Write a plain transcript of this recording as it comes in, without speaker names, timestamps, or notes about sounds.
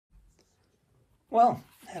Well,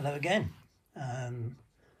 hello again.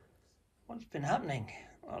 What's been happening?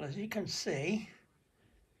 Well, as you can see,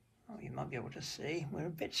 you might be able to see, we're a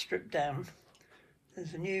bit stripped down.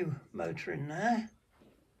 There's a new motor in there,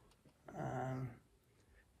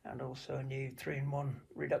 and also a new 3-in-1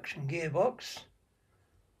 reduction gearbox.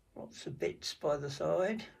 Lots of bits by the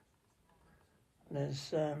side. There's,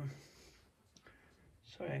 sorry,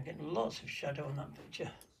 I'm getting lots of shadow on that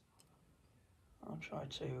picture. I'll try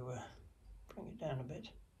to bring it down a bit.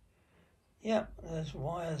 Yep, there's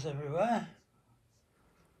wires everywhere.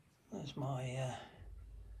 There's my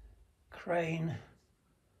crane,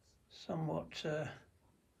 somewhat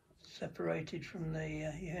separated from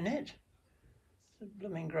the unit. There's a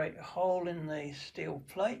blooming great hole in the steel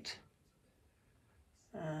plate.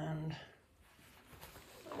 And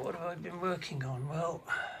what have I been working on? Well,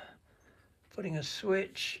 putting a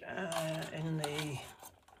switch in the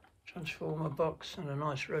transformer box and a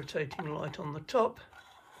nice rotating light on the top.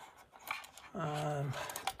 That's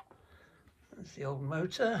the old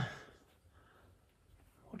motor.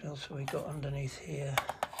 What else have we got underneath here?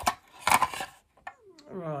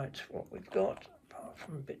 Right, what we've got, apart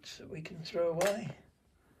from bits that we can throw away.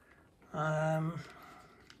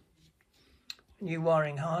 New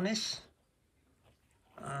wiring harness.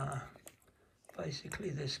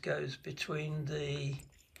 Basically this goes between the,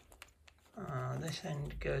 this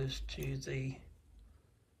end goes to the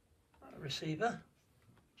receiver,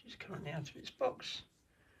 which is currently out of its box.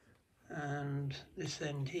 And this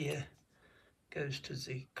end here goes to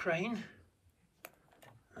the crane.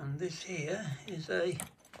 And this here is a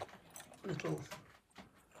little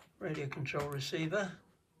radio control receiver.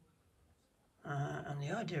 And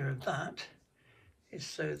the idea of that is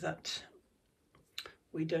so that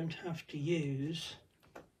we don't have to use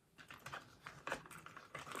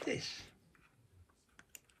this.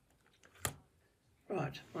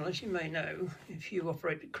 Right, well, as you may know, if you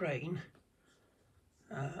operate a crane,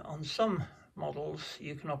 on some models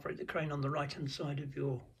you can operate the crane on the right hand side of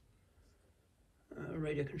your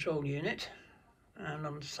radio control unit, and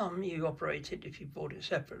on some you operate it, if you bought it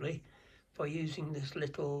separately, by using this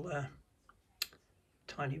little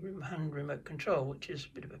tiny hand remote control, which is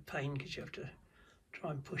a bit of a pain because you have to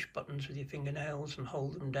try and push buttons with your fingernails and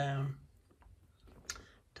hold them down.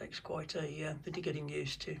 Takes quite a bit of getting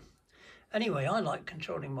used to. Anyway, I like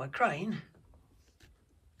controlling my crane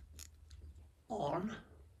on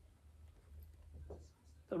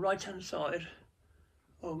the right hand side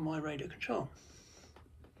of my radio control.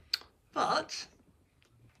 But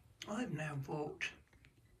I've now bought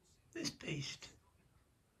this beast,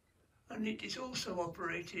 and it is also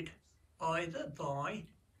operated either by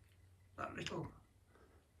that little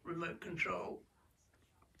remote control,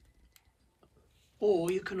 or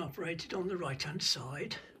you can operate it on the right hand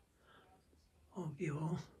side of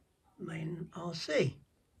your main RC.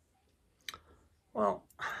 Well,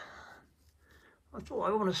 I thought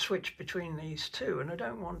I want to switch between these two, and I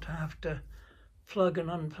don't want to have to plug and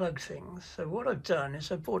unplug things. So what I've done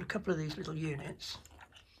is I bought a couple of these little units,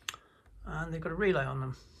 and they've got a relay on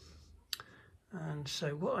them. And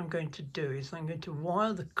so what I'm going to do is I'm going to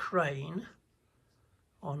wire the crane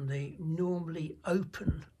on the normally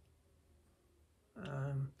open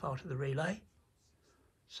part of the relay.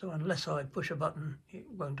 So unless I push a button, it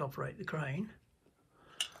won't operate the crane.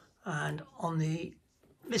 And on the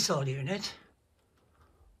missile unit,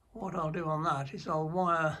 what I'll do on that is I'll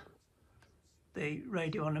wire the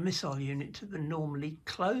radio on a missile unit to the normally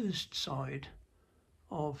closed side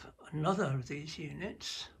of another of these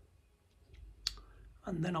units,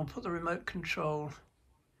 and then I'll put the remote control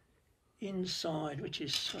inside, which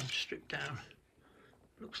is sort of stripped down.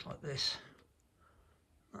 Looks like this.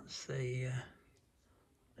 That's the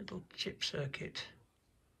little chip circuit.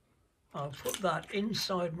 I'll put that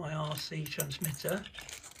inside my RC transmitter,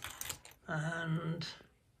 and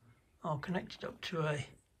I'll connect it up to a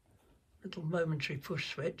little momentary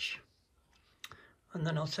push switch, and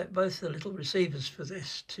then I'll set both the little receivers for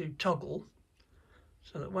this to toggle,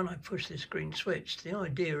 so that when I push this green switch, the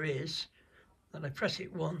idea is that I press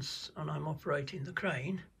it once and I'm operating the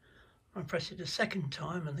crane. I press it a second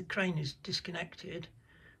time and the crane is disconnected,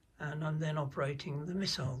 and I'm then operating the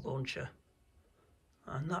missile launcher.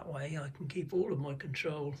 And that way I can keep all of my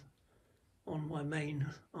control on my main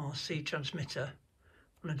RC transmitter,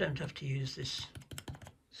 and I don't have to use this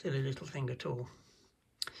silly little thing at all.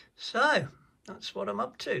 So that's what I'm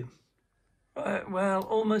up to. Right, well,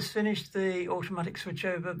 almost finished the automatic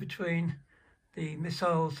switchover between the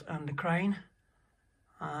missiles and the crane,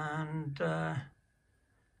 and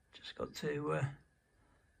just got to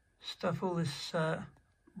stuff all this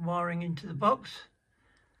wiring into the box.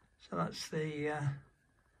 So that's the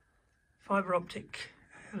fibre optic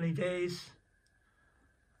LEDs,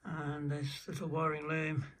 and this little wiring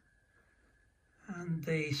loom, and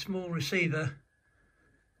the small receiver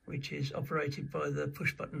which is operated by the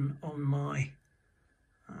push button on my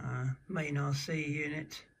main RC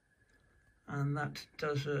unit, and that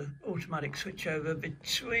does an automatic switch over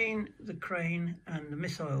between the crane and the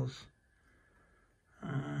missiles.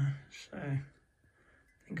 So I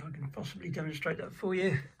think I can possibly demonstrate that for you.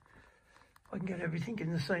 If I can get everything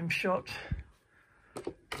in the same shot.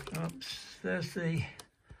 Oops, there's the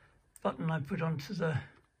button I put onto the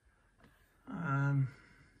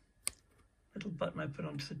little button I put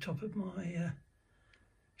onto the top of my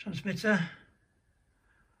transmitter.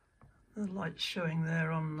 The light's showing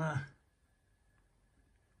there on the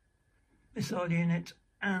missile unit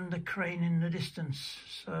and the crane in the distance.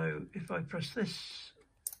 So if I press this,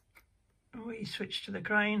 we switch to the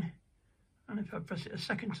crane, and if I press it a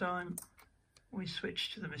second time, we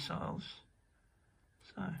switch to the missiles.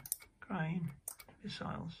 So crane,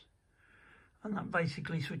 missiles, and that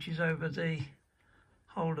basically switches over the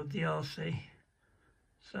whole of the RC,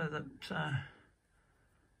 so that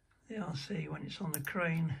the RC, when it's on the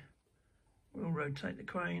crane, will rotate the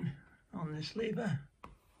crane on this lever.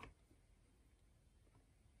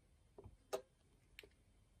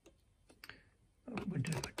 What we'll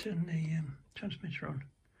do, if I turn the transmitter on,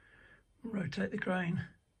 rotate the crane,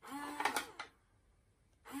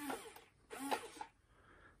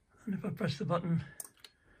 and if I press the button,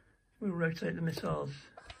 we'll rotate the missiles.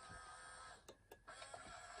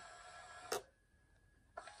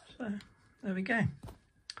 So there we go.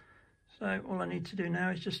 So all I need to do now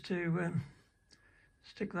is just to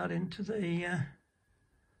stick that into the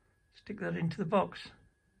box.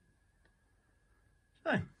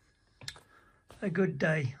 So a good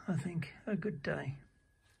day, I think, a good day.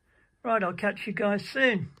 Right, I'll catch you guys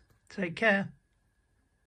soon. Take care.